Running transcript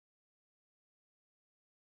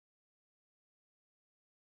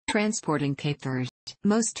Transporting Cape Verde.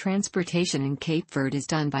 Most transportation in Cape Verde is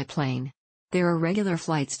done by plane. There are regular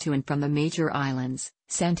flights to and from the major islands,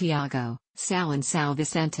 Santiago, Sal and São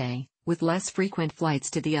Vicente, with less frequent flights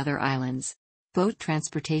to the other islands. Boat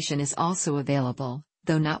transportation is also available,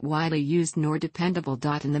 though not widely used nor dependable.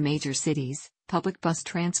 In the major cities, public bus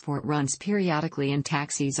transport runs periodically and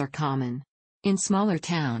taxis are common. In smaller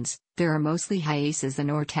towns, there are mostly hiaces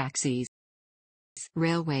and or taxis.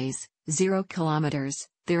 Railways, 0 kilometers.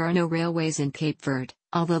 There are no railways in Cape Verde,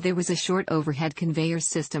 although there was a short overhead conveyor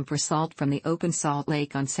system for salt from the open salt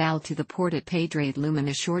lake on Sal to the port at Pedra de Lume and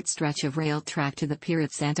a short stretch of rail track to the pier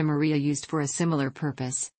at Santa Maria used for a similar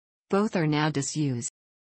purpose. Both are now disused.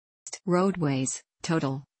 Roadways,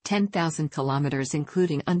 total, 10,000 kilometers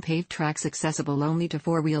including unpaved tracks accessible only to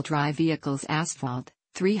four-wheel drive vehicles. Asphalt,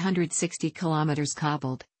 360 kilometers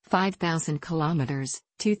cobbled, 5,000 kilometers,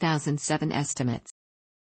 2007 estimates.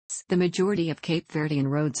 The majority of Cape Verdean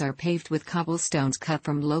roads are paved with cobblestones cut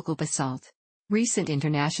from local basalt. Recent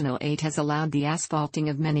international aid has allowed the asphalting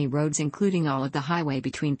of many roads including all of the highway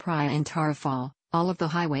between Praia and Tarrafal, all of the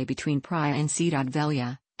highway between Praia and Cidade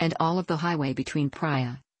Velha, and all of the highway between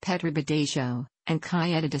Praia, Pedra de and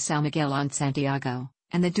Caeta de São Miguel on Santiago,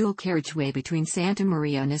 and the dual carriageway between Santa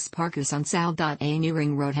Maria and Espargos on Sal. A new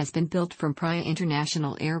ring road has been built from Praia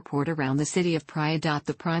International Airport around the city of Praia.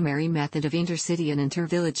 The primary method of intercity and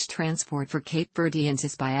intervillage transport for Cape Verdeans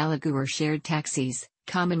is by alagu or shared taxis,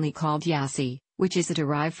 commonly called hiace, which is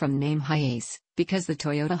derived from the name hiace, because the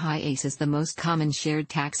Toyota Hiace is the most common shared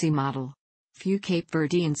taxi model. Few Cape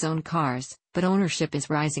Verdeans own cars, but ownership is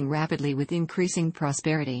rising rapidly with increasing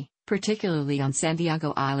prosperity, particularly on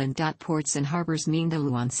Santiago Island. Ports and harbors.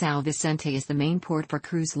 Mindelo on São Vicente is the main port for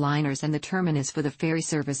cruise liners and the terminus for the ferry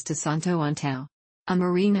service to Santo Antão. A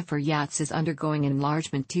marina for yachts is undergoing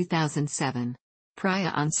enlargement. 2007. Praia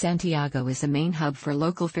on Santiago is the main hub for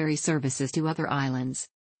local ferry services to other islands.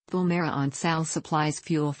 Palmeira on Sal supplies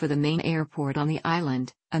fuel for the main airport on the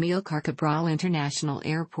island, Amilcar Cabral International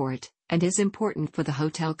Airport, and is important for the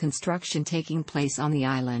hotel construction taking place on the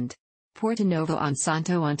island. Porto Novo on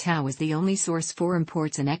Santo Antão is the only source for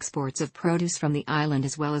imports and exports of produce from the island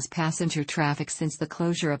as well as passenger traffic since the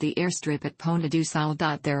closure of the airstrip at Ponta do Sal.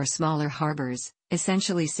 There are smaller harbors,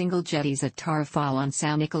 essentially single jetties at Tarrafal on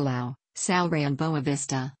São Nicolau, Sal Rei on Boa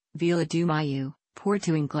Vista, Vila do Maio,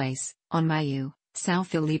 Porto Inglês, on Maio, São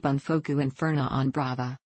Filipe on Fogo and Furna on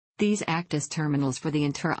Brava. These act as terminals for the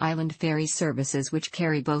inter-island ferry services which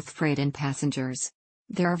carry both freight and passengers.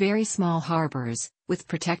 There are very small harbors, with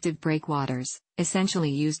protective breakwaters,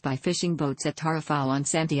 essentially used by fishing boats at Tarrafal on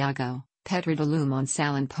Santiago, Pedra de Lume on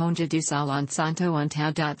Sal and Ponta do Sal on Santo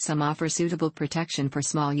Antão. Some offer suitable protection for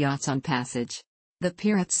small yachts on passage. The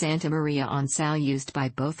pier at Santa Maria on Sal used by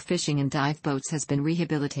both fishing and dive boats has been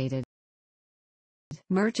rehabilitated.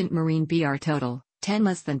 Merchant marine BR total, 10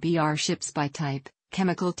 less than BR ships by type,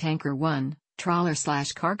 chemical tanker 1,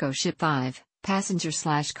 trawler/cargo ship 5,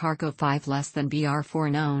 passenger/cargo 5 less than BR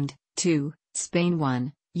foreign owned, 2, Spain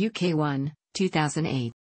 1, UK 1,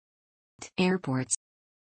 2008. Airports.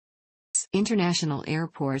 International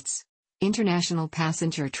airports. International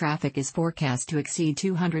passenger traffic is forecast to exceed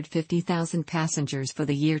 250,000 passengers for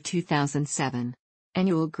the year 2007.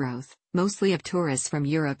 Annual growth, mostly of tourists from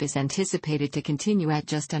Europe, is anticipated to continue at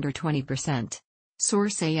just under 20%.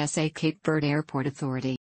 Source: ASA Cape Verde Airport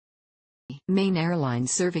Authority. Main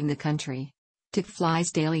airlines serving the country. TIC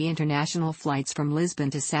flies daily international flights from Lisbon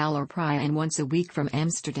to Sal or Praia and once a week from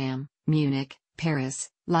Amsterdam, Munich, Paris,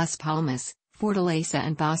 Las Palmas, Fortaleza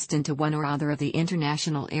and Boston to one or other of the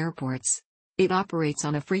international airports. It operates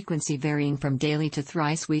on a frequency varying from daily to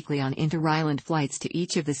thrice weekly on inter-island flights to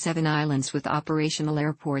each of the 7 islands with operational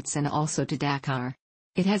airports and also to Dakar.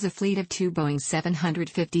 It has a fleet of 2 Boeing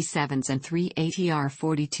 757s and 3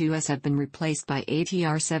 ATR-42s have been replaced by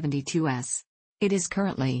ATR-72s. It is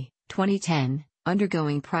currently, 2010,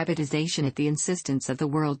 undergoing privatization at the insistence of the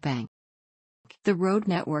World Bank. The road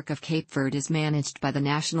network of Cape Verde is managed by the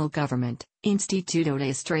national government, Instituto de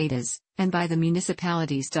Estradas, and by the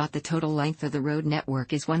municipalities. The total length of the road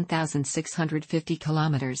network is 1,650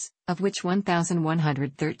 kilometers, of which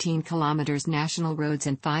 1,113 kilometers national roads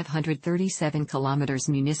and 537 kilometers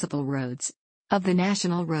municipal roads. Of the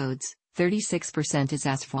national roads, 36% is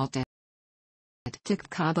asphalted. TIC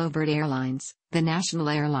Cabo Verde Airlines, the national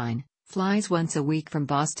airline, flies once a week from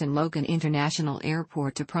Boston Logan International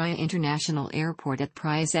Airport to Praia International Airport at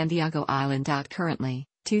Praia Santiago Island. Currently,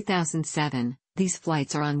 2007, these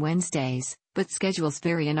flights are on Wednesdays, but schedules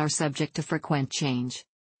vary and are subject to frequent change.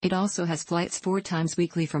 It also has flights 4 times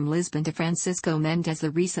weekly from Lisbon to Francisco Mendes, the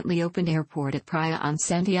recently opened airport at Praia on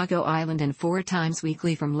Santiago Island, and 4 times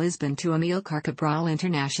weekly from Lisbon to Amilcar Cabral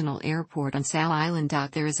International Airport on Sal Island.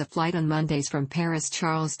 There is a flight on Mondays from Paris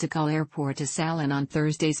Charles de Gaulle Airport to Sal, and on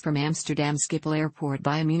Thursdays from Amsterdam Schiphol Airport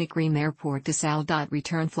via Munich Riem Airport to Sal.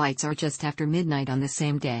 Return flights are just after midnight on the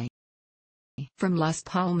same day. From Las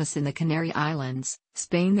Palmas in the Canary Islands,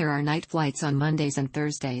 Spain, there are night flights on Mondays and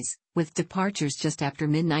Thursdays, with departures just after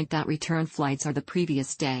midnight. Return flights are the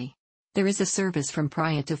previous day. There is a service from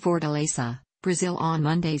Praia to Fortaleza, Brazil on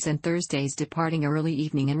Mondays and Thursdays, departing early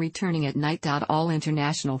evening and returning at night. All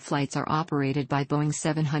international flights are operated by Boeing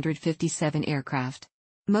 757 aircraft.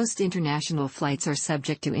 Most international flights are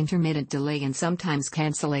subject to intermittent delay and sometimes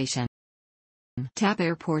cancellation. TAP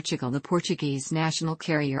Air Portugal. The Portuguese national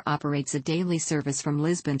carrier operates a daily service from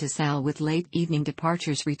Lisbon to Sal with late evening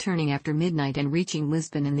departures returning after midnight and reaching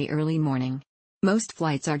Lisbon in the early morning. Most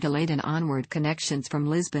flights are delayed and onward connections from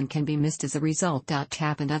Lisbon can be missed as a result.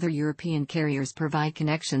 TAP and other European carriers provide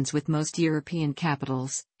connections with most European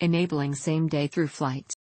capitals, enabling same-day through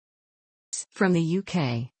flights. From the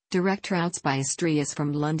UK, direct routes by Asturias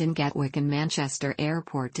from London Gatwick and Manchester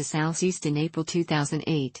Airport to Sal ceased in April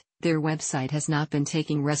 2008. Their website has not been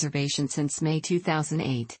taking reservations since May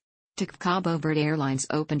 2008. Cabo Verde Airlines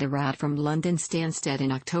opened a route from London Stansted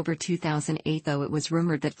in October 2008, though it was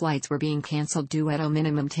rumored that flights were being cancelled due to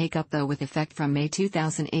minimum take-up, though with effect from May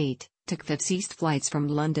 2008, TAP ceased flights from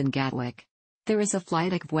London Gatwick. There is a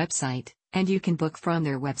FlightAC website, and you can book from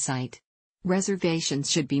their website.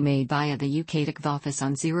 Reservations should be made via the UK TAP office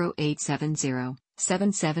on 0870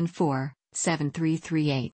 774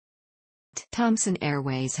 7338. Thomson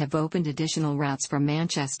Airways have opened additional routes from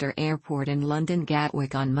Manchester Airport and London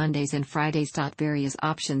Gatwick on Mondays and Fridays. Various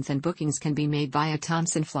options and bookings can be made via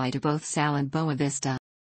Thomson Fly to both Sal and Boa Vista.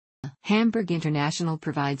 Hamburg International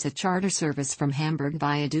provides a charter service from Hamburg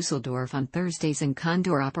via Dusseldorf on Thursdays and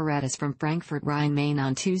Condor Apparatus from Frankfurt Rhine-Main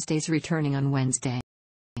on Tuesdays, returning on Wednesday.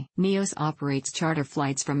 Neos operates charter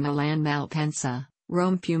flights from Milan Malpensa,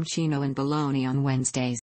 Rome Fiumicino and Bologna on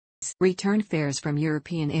Wednesdays. Return fares from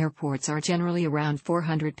European airports are generally around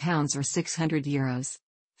 £400 or €600.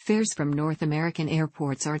 Fares from North American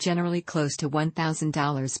airports are generally close to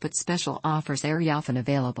 $1,000, but special offers are often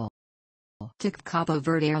available. Cabo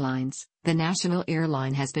Verde Airlines, the national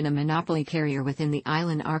airline, has been a monopoly carrier within the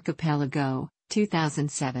island archipelago,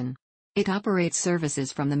 2007. It operates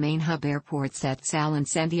services from the main hub airports at Sal and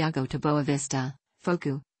Santiago to Boa Vista,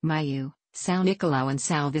 Foco, Maio, São Nicolau and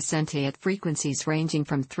São Vicente at frequencies ranging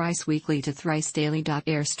from thrice weekly to thrice daily.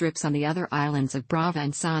 Airstrips on the other islands of Brava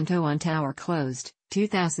and Santo Antão are closed,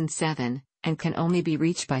 2007, and can only be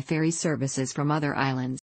reached by ferry services from other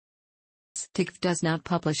islands. TICF does not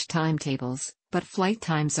publish timetables, but flight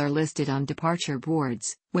times are listed on departure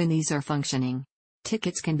boards, when these are functioning.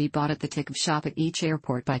 Tickets can be bought at the TICF shop at each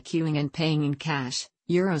airport by queuing and paying in cash,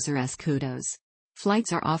 euros or escudos.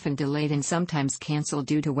 Flights are often delayed and sometimes cancelled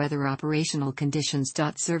due to weather operational conditions.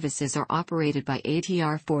 Services are operated by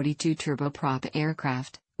ATR-42 turboprop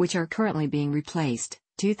aircraft, which are currently being replaced,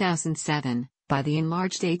 2007, by the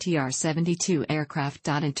enlarged ATR-72 aircraft.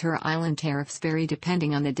 Inter-island tariffs vary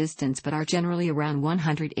depending on the distance but are generally around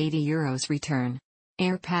 €180 return.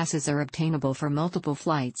 Air passes are obtainable for multiple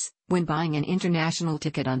flights, when buying an international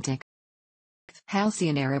ticket on TICF.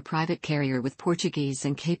 Halcyon Air, a private carrier with Portuguese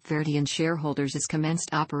and Cape Verdean shareholders, has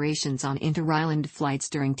commenced operations on inter-island flights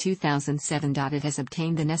during 2007. It has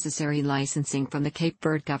obtained the necessary licensing from the Cape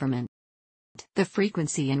Verde government. The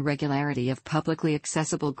frequency and regularity of publicly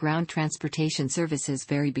accessible ground transportation services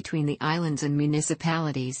vary between the islands and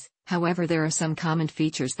municipalities, however there are some common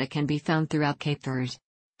features that can be found throughout Cape Verde.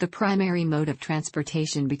 The primary mode of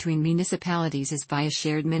transportation between municipalities is via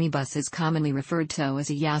shared minibuses, commonly referred to as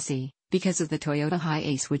a hiace, because of the Toyota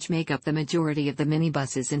hiace, which make up the majority of the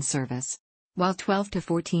minibuses in service. While 12 to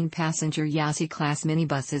 14 passenger hiace class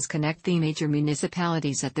minibuses connect the major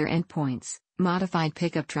municipalities at their endpoints, modified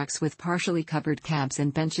pickup trucks with partially covered cabs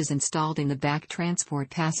and benches installed in the back transport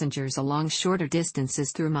passengers along shorter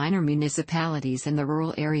distances through minor municipalities and the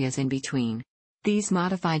rural areas in between. These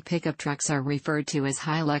modified pickup trucks are referred to as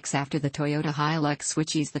Hilux after the Toyota Hilux,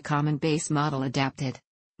 which is the common base model adapted.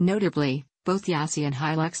 Notably, both hiace and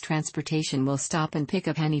Hilux transportation will stop and pick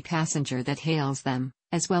up any passenger that hails them,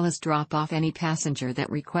 as well as drop off any passenger that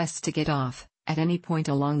requests to get off, at any point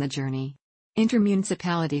along the journey.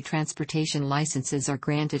 Intermunicipality transportation licenses are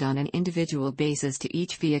granted on an individual basis to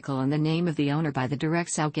each vehicle in the name of the owner by the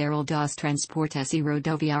Direção-Geral dos Transportes e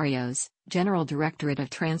Rodoviários, General Directorate of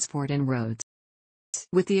Transport and Roads.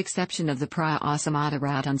 With the exception of the Praia Assamada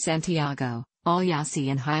route on Santiago, all Yasi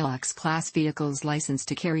and Hilux class vehicles licensed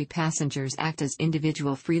to carry passengers act as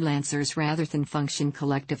individual freelancers rather than function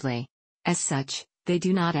collectively. As such, they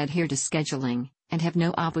do not adhere to scheduling, and have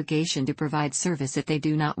no obligation to provide service if they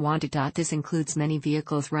do not want to. This includes many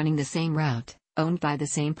vehicles running the same route, owned by the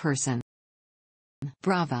same person.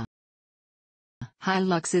 Brava.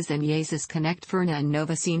 Hiluxes and hiaces connect Furna and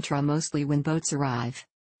Nova Sintra mostly when boats arrive.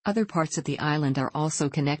 Other parts of the island are also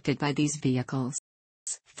connected by these vehicles.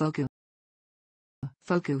 Foku.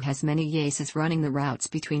 Foku has many hiaces running the routes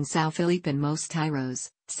between São Filipe and Mos Tyros,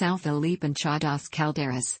 São Filipe and Chá das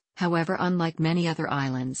Caldeiras. However, unlike many other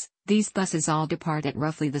islands, these buses all depart at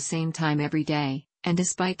roughly the same time every day, and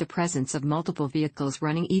despite the presence of multiple vehicles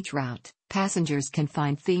running each route, passengers can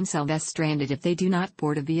find themselves stranded if they do not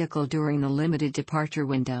board a vehicle during the limited departure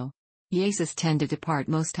window. Hiaces tend to depart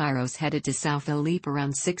Mos Tyros headed to São Filipe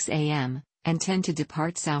around 6 a.m., and tend to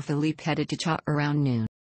depart São Filipe headed to Chá around noon.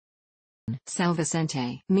 São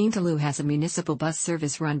Vicente. Mintalu has a municipal bus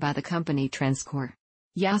service run by the company Transcor.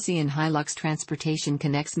 Yasi and Hilux Transportation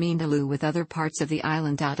connects Mintalu with other parts of the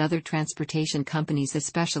island. Other transportation companies,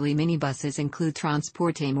 especially minibuses, include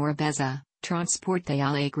Transporte Morabeza, Transporte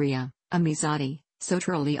Alegria, Amizade,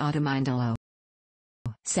 Sotroli Automindalo.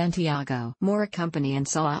 Santiago. Mora Company and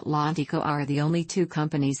Sal Atlântico are the only two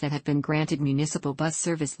companies that have been granted municipal bus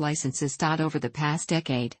service licenses. Over the past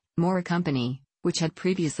decade, Mora Company, which had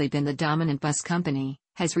previously been the dominant bus company,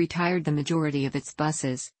 has retired the majority of its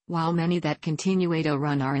buses, while many that continue to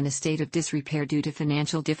run are in a state of disrepair due to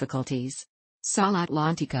financial difficulties. Sal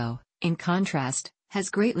Atlântico, in contrast, has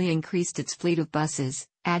greatly increased its fleet of buses,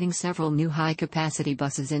 adding several new high-capacity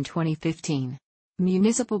buses in 2015.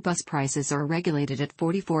 Municipal bus prices are regulated at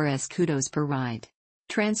 44 escudos per ride.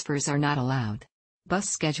 Transfers are not allowed. Bus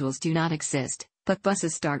schedules do not exist, but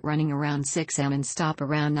buses start running around 6 am and stop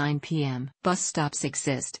around 9 pm. Bus stops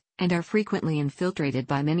exist, and are frequently infiltrated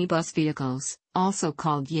by many bus vehicles, also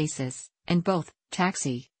called hiaces, and both,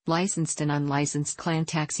 taxi, licensed and unlicensed clan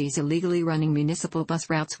taxis illegally running municipal bus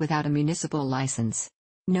routes without a municipal license.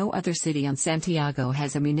 No other city on Santiago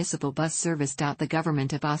has a municipal bus service. The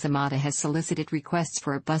government of Assamada has solicited requests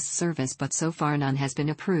for a bus service, but so far none has been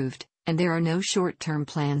approved, and there are no short-term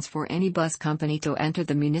plans for any bus company to enter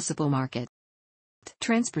the municipal market.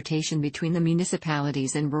 Transportation between the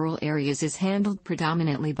municipalities and rural areas is handled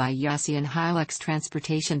predominantly by Yasi and Hilux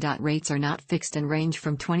Transportation. Rates are not fixed and range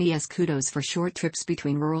from 20 escudos for short trips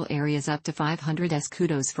between rural areas up to 500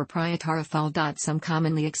 escudos for Praia Tarrafal. Some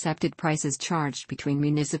commonly accepted prices charged between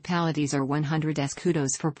municipalities are 100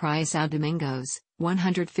 escudos for Praia São Domingos,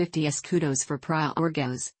 150 escudos for Praia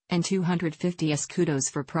Orgos, and 250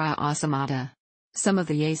 escudos for Praia Assamada. Some of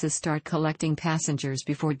the hiaces start collecting passengers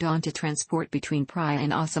before dawn to transport between Praia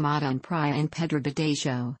and Assamada and Praia and Pedra de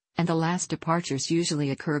Lume, and the last departures usually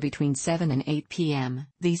occur between 7 and 8 p.m.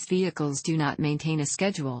 These vehicles do not maintain a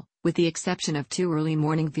schedule, with the exception of two early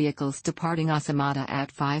morning vehicles departing Assamada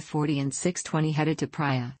at 5:40 and 6:20 headed to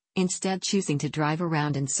Praia, instead choosing to drive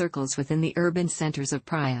around in circles within the urban centers of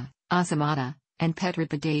Praia, Assamada, and Pedra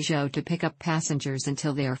de Lume to pick up passengers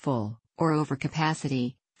until they are full, or over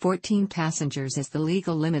capacity. 14 passengers is the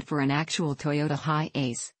legal limit for an actual Toyota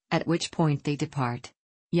Hiace, at which point they depart.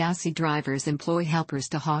 Yasi drivers employ helpers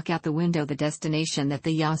to hawk out the window the destination that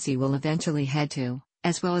the Yasi will eventually head to,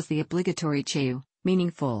 as well as the obligatory cheio, meaning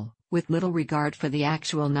full, with little regard for the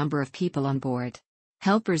actual number of people on board.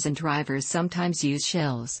 Helpers and drivers sometimes use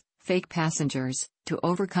shells, fake passengers, to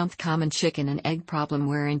overcome the common chicken and egg problem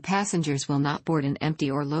wherein passengers will not board an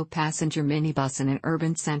empty or low-passenger minibus in an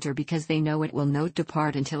urban center because they know it will not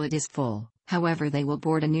depart until it is full. However, they will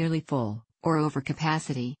board a nearly full, or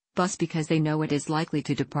over-capacity, bus because they know it is likely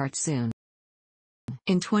to depart soon.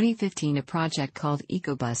 In 2015, a project called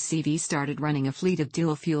EcoBus CV started running a fleet of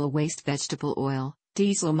dual-fuel waste vegetable oil,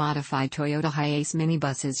 diesel-modified Toyota Hiace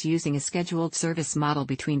minibuses using a scheduled service model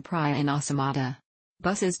between Praia and Assamada.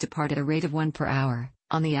 Buses depart at a rate of 1 per hour,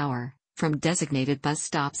 on the hour, from designated bus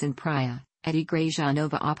stops in Praia, at Igreja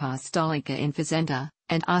Nova Apostolica in Fazenda,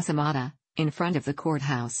 and Assamada, in front of the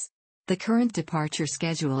courthouse. The current departure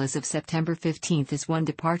schedule as of September 15 is 1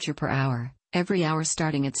 departure per hour, every hour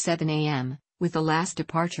starting at 7 a.m., with the last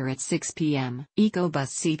departure at 6 p.m. EcoBus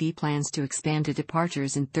CV plans to expand to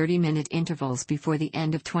departures in 30-minute intervals before the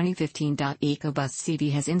end of 2015. EcoBus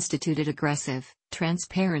CV has instituted aggressive,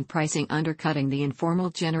 transparent pricing, undercutting the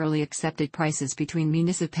informal generally accepted prices between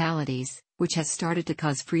municipalities, which has started to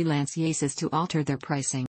cause freelance hiaces to alter their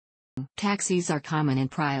pricing. Taxis are common in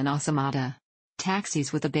Praia and Assamada.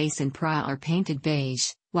 Taxis with a base in Praia are painted beige,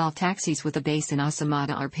 while taxis with a base in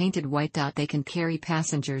Assamada are painted white. They can carry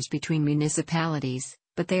passengers between municipalities,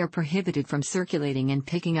 but they are prohibited from circulating and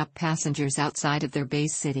picking up passengers outside of their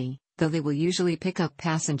base city, though they will usually pick up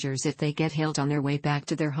passengers if they get hailed on their way back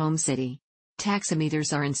to their home city.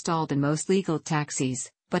 Taximeters are installed in most legal taxis,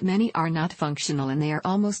 but many are not functional and they are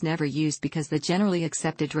almost never used because the generally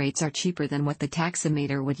accepted rates are cheaper than what the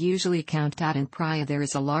taximeter would usually count out. In Praia there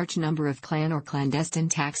is a large number of clan or clandestine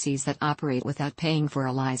taxis that operate without paying for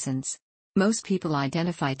a license. Most people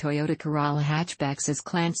identify Toyota Corolla hatchbacks as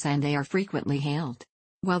clans and they are frequently hailed.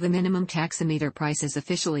 While the minimum taximeter price is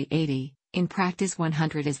officially 80, in practice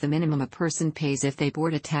 100 is the minimum a person pays if they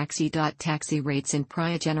board a taxi. Taxi rates in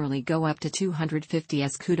Praia generally go up to 250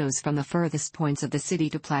 escudos from the furthest points of the city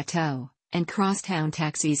to plateau, and crosstown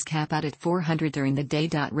taxis cap out at 400 during the day.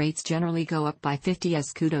 Rates generally go up by 50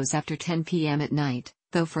 escudos after 10 p.m. at night,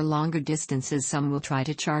 though for longer distances some will try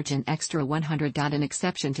to charge an extra 100. An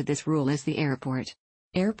exception to this rule is the airport.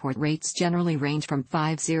 Airport rates generally range from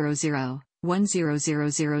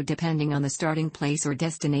 500–1000 depending on the starting place or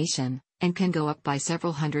destination, and can go up by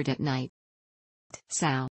several hundred at night.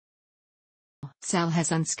 Sal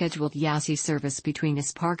has unscheduled hiaces service between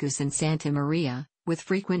Espargus and Santa Maria, with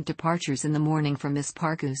frequent departures in the morning from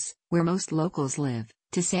Espargus, where most locals live,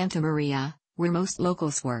 to Santa Maria, where most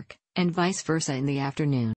locals work, and vice versa in the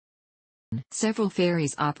afternoon. Several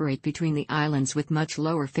ferries operate between the islands with much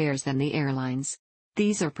lower fares than the airlines.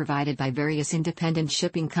 These are provided by various independent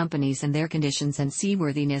shipping companies and their conditions and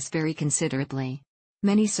seaworthiness vary considerably.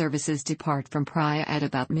 Many services depart from Praia at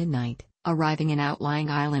about midnight, arriving in outlying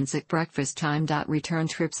islands at breakfast time. Return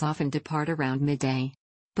trips often depart around midday.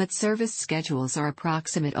 But service schedules are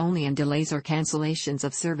approximate only and delays or cancellations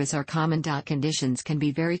of service are common. Conditions can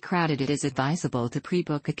be very crowded. It is advisable to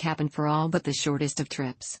pre-book a cabin for all but the shortest of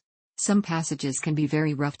trips. Some passages can be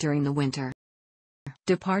very rough during the winter.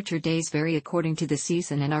 Departure days vary according to the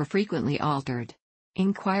season and are frequently altered.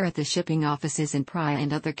 Inquire at the shipping offices in Praia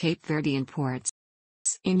and other Cape Verdean ports.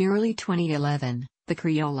 In early 2011, the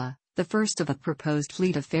Criolla, the first of a proposed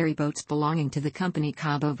fleet of ferry boats belonging to the company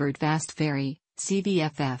Cabo Verde Fast Ferry,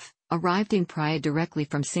 CVFF, arrived in Praia directly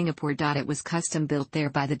from Singapore. It was custom built there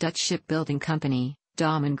by the Dutch shipbuilding company,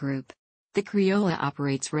 Damen Group. The Criolla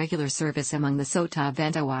operates regular service among the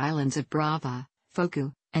Sotavento Islands of Brava,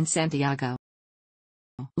 Foku, and Santiago.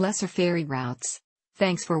 Lesser ferry routes.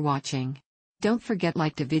 Thanks for watching. Don't forget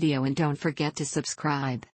like the video and don't forget to subscribe.